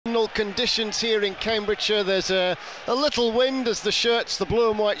Conditions here in Cambridgeshire. There's a little wind as the blue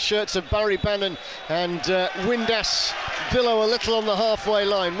and white shirts of Barry Bannon and Windass billow a little on the halfway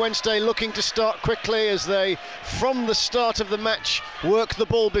line. Wednesday looking to start quickly as they, from the start of the match, work the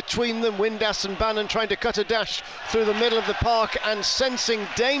ball between them. Windass and Bannon trying to cut a dash through the middle of the park, and sensing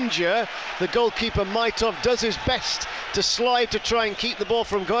danger, the goalkeeper Maitov does his best to slide to try and keep the ball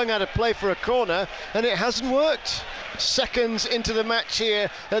from going out of play for a corner, and it hasn't worked. Seconds into the match here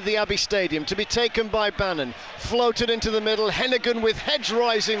at the Abbey Stadium, to be taken by Bannon, floated into the middle. Hennigan, with heads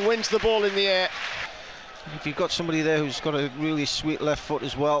rising, wins the ball in the air. If you've got somebody there who's got a really sweet left foot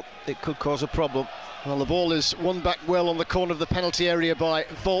as well, it could cause a problem. Well, the ball is won back well on the corner of the penalty area by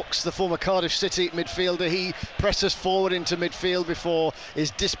Volks, the former Cardiff City midfielder. He presses forward into midfield before is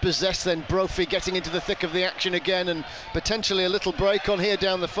dispossessed, then Brophy getting into the thick of the action again, and potentially a little break on here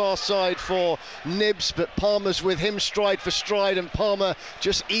down the far side for Nibs, but Palmer's with him stride for stride, and Palmer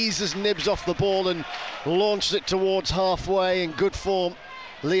just eases Nibs off the ball and launches it towards halfway in good form.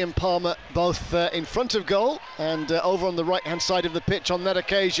 Liam Palmer both in front of goal and over on the right hand side of the pitch on that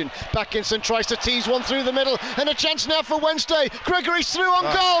occasion. Backinson tries to tease one through the middle, and a chance now for Wednesday. Gregory's through on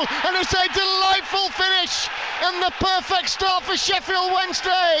goal, and it's a delightful finish and the perfect start for Sheffield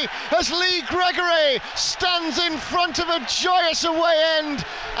Wednesday as Lee Gregory stands in front of a joyous away end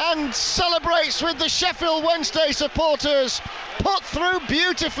and celebrates with the Sheffield Wednesday supporters. Put through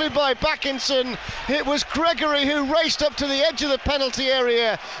beautifully by Backinson. It was Gregory who raced up to the edge of the penalty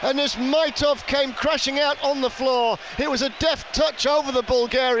area, and as Maitov came crashing out on the floor, it was a deft touch over the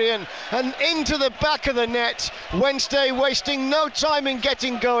Bulgarian and into the back of the net. Wednesday wasting no time in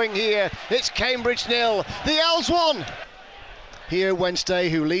getting going here. It's Cambridge 0, the Owls 1. Here Wednesday,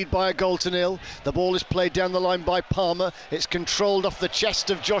 who lead by a goal to nil. The ball is played down the line by Palmer. It's controlled off the chest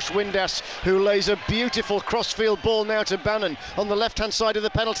of Josh Windass, who lays a beautiful crossfield ball now to Bannon on the left-hand side of the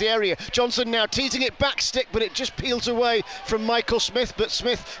penalty area. Johnson now teasing it back stick, but it just peels away from Michael Smith, but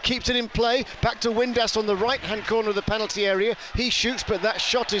Smith keeps it in play. Back to Windass on the right-hand corner of the penalty area. He shoots, but that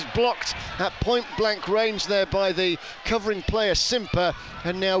shot is blocked at point-blank range there by the covering player Simper,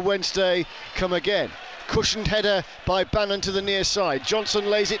 and now Wednesday come again. Cushioned header by Bannon to the near side. Johnson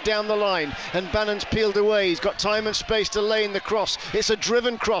lays it down the line, and Bannon's peeled away. He's got time and space to lay in the cross. It's a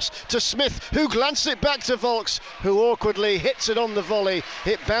driven cross to Smith, who glances it back to Volks, who awkwardly hits it on the volley.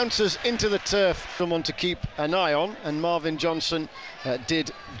 It bounces into the turf. Someone to keep an eye on, and Marvin Johnson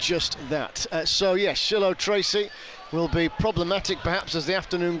did just that. So yes, Shiloh Tracy will be problematic perhaps as the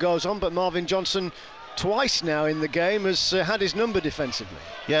afternoon goes on, but Marvin Johnson, twice now in the game, has had his number defensively.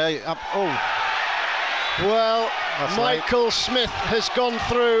 Yeah, Well, Michael Smith has gone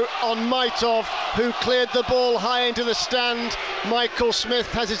through on Maitov, who cleared the ball high into the stand. Michael Smith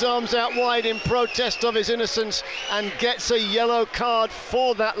has his arms out wide in protest of his innocence and gets a yellow card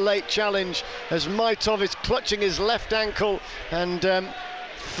for that late challenge as Maitov is clutching his left ankle and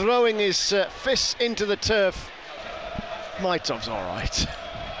throwing his fists into the turf. Maitov's all right.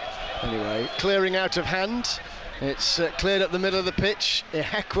 Anyway, clearing out of hand. It's cleared up the middle of the pitch.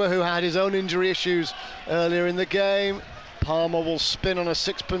 Ihekwa, who had his own injury issues earlier in the game. Palmer will spin on a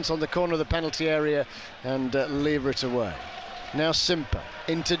sixpence on the corner of the penalty area and lever it away. Now Simper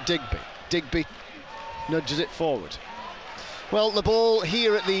into Digby. Digby nudges it forward. Well, the ball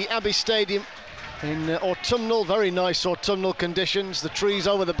here at the Abbey Stadium in autumnal, very nice autumnal conditions. The trees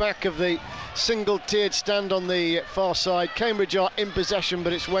over the back of the single-tiered stand on the far side. Cambridge are in possession,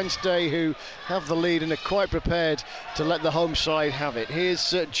 but it's Wednesday who have the lead and are quite prepared to let the home side have it.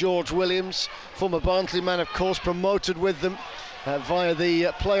 Here's George Williams, former Barnsley man, of course, promoted with them via the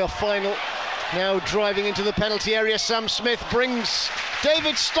playoff final. Now driving into the penalty area, Sam Smith brings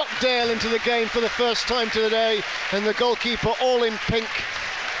David Stockdale into the game for the first time today, and the goalkeeper, all in pink,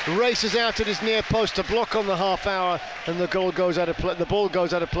 races out at his near post to block on the half hour, and the goal goes out of play. The ball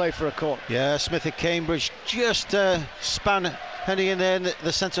goes out of play for a corner. Yeah, Smith at Cambridge just span heading in there,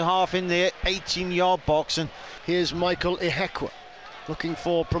 the centre half in the 18-yard box. And here's Michael Ihekwa looking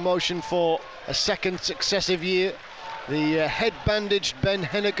for promotion for a second successive year. The head-bandaged Ben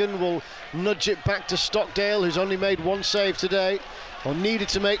Hennigan will nudge it back to Stockdale, who's only made one save today, or needed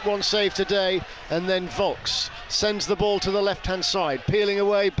to make one save today, and then Volks sends the ball to the left-hand side, peeling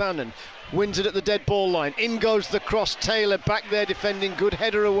away Bannon, wins it at the dead ball line, in goes the cross, Taylor back there defending, good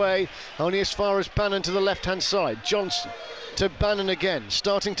header away, only as far as Bannon to the left-hand side. Johnson to Bannon again,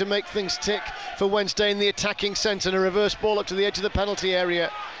 starting to make things tick for Wednesday in the attacking sense, and a reverse ball up to the edge of the penalty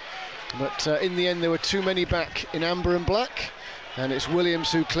area. But in the end there were too many back in amber and black, and it's Williams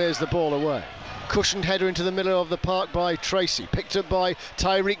who clears the ball away. cushioned header into the middle of the park by Tracy, picked up by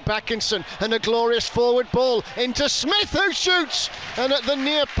Tyreek Backinson, and a glorious forward ball into Smith, who shoots, and at the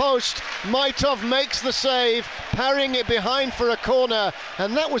near post Maitov makes the save, parrying it behind for a corner.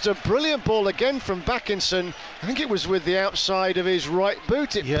 And that was a brilliant ball again from Backinson. I think it was with the outside of his right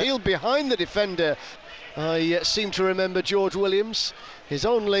boot. It peeled behind the defender. I seem to remember George Williams, his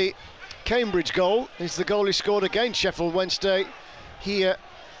only Cambridge goal is the goal he scored against Sheffield Wednesday here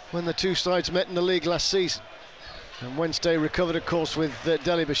when the two sides met in the league last season. And Wednesday recovered, of course, with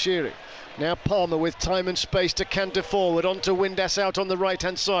Deli Bashiri. Now Palmer with time and space to canter forward, onto Windass out on the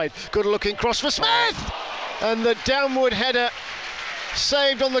right-hand side. Good looking cross for Smith! And the downward header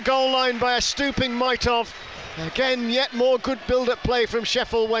saved on the goal line by a stooping Maitov. Again, yet more good build-up play from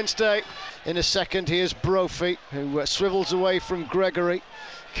Sheffield Wednesday. In a second, here's Brophy, who swivels away from Gregory.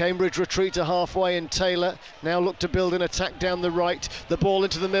 Cambridge retreat to halfway, and Taylor now look to build an attack down the right. The ball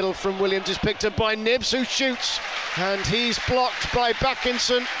into the middle from Williams is picked up by Nibbs, who shoots, and he's blocked by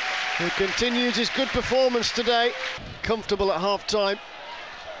Backinson, who continues his good performance today. Comfortable at half-time.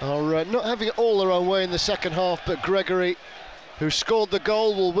 Are not having it all their own way in the second half, but Gregory, who scored the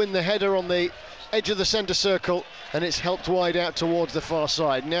goal, will win the header on the edge of the centre circle, and it's helped wide out towards the far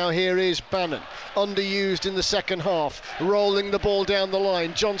side. Now here is Bannon, underused in the second half, rolling the ball down the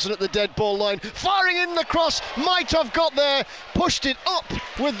line. Johnson at the dead ball line, firing in the cross. Maitov got there, pushed it up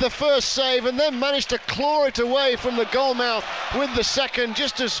with the first save, and then managed to claw it away from the goal mouth with the second,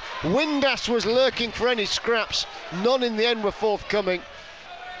 just as Windass was lurking for any scraps. None in the end were forthcoming.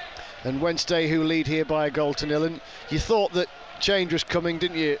 And Wednesday, who lead here by a goal to nil, and you thought that change was coming,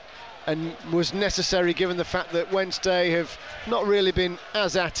 didn't you? And was necessary, given the fact that Wednesday have not really been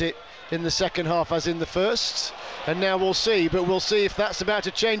as at it in the second half as in the first. And now we'll see, but we'll see if that's about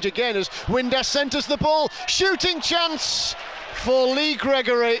to change again as Windass centres the ball. Shooting chance for Lee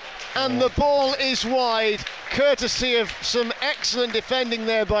Gregory, and the ball is wide, courtesy of some excellent defending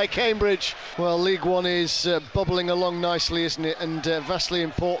there by Cambridge. Well, League One is bubbling along nicely, isn't it? And vastly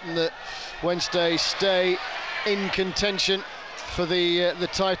important that Wednesday stay in contention for the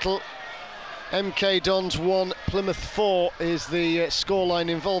title. MK Dons 1, Plymouth 4 is the scoreline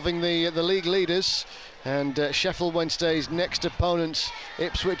involving the league leaders, and Sheffield Wednesday's next opponents,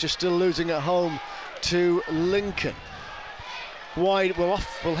 Ipswich, are still losing at home to Lincoln. Wide, we'll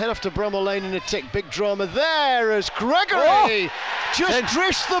head off to Bramall Lane in a tick. Big drama there as Gregory just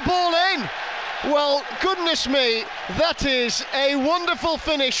drifts the ball in. Well, goodness me, that is a wonderful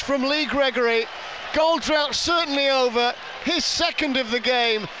finish from Lee Gregory. Goal drought certainly over, his second of the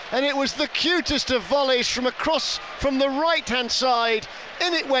game, and it was the cutest of volleys from across from the right-hand side.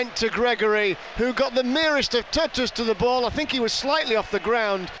 In it went to Gregory, who got the merest of touches to the ball. I think he was slightly off the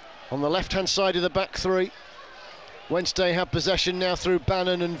ground. On the left-hand side of the back three, Wednesday have possession now through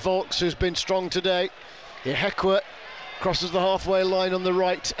Bannon and Volks, who's been strong today. Ihekwe crosses the halfway line on the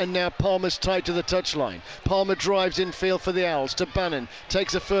right, and now Palmer's tied to the touchline. Palmer drives infield for the Owls to Bannon,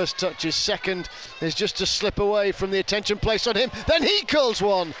 takes the first touch. His second is just to slip away from the attention placed on him. Then he curls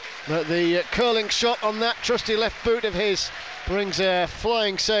one, but the curling shot on that trusty left boot of his brings a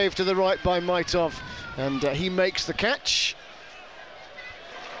flying save to the right by Maitov, and he makes the catch.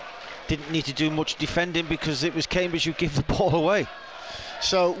 Didn't need to do much defending because it was Cambridge who gave the ball away.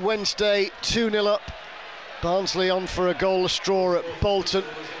 So Wednesday 2-0 up. Barnsley on for a goalless draw at Bolton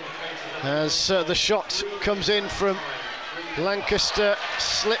as the shot comes in from Lancaster,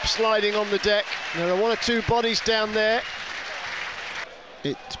 slip sliding on the deck. There are one or two bodies down there.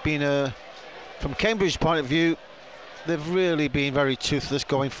 It's been from Cambridge's point of view, they've really been very toothless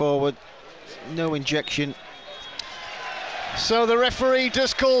going forward. No injection. So the referee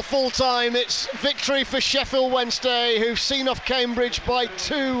does call full time. It's victory for Sheffield Wednesday, who've seen off Cambridge by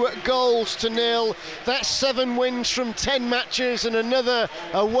 2-0. That's 7 wins from 10 matches and another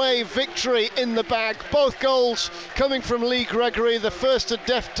away victory in the bag. Both goals coming from Lee Gregory, the first a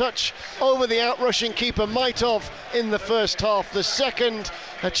deft touch over the outrushing keeper Maitov in the first half. The second,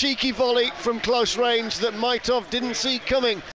 a cheeky volley from close range that Maitov didn't see coming.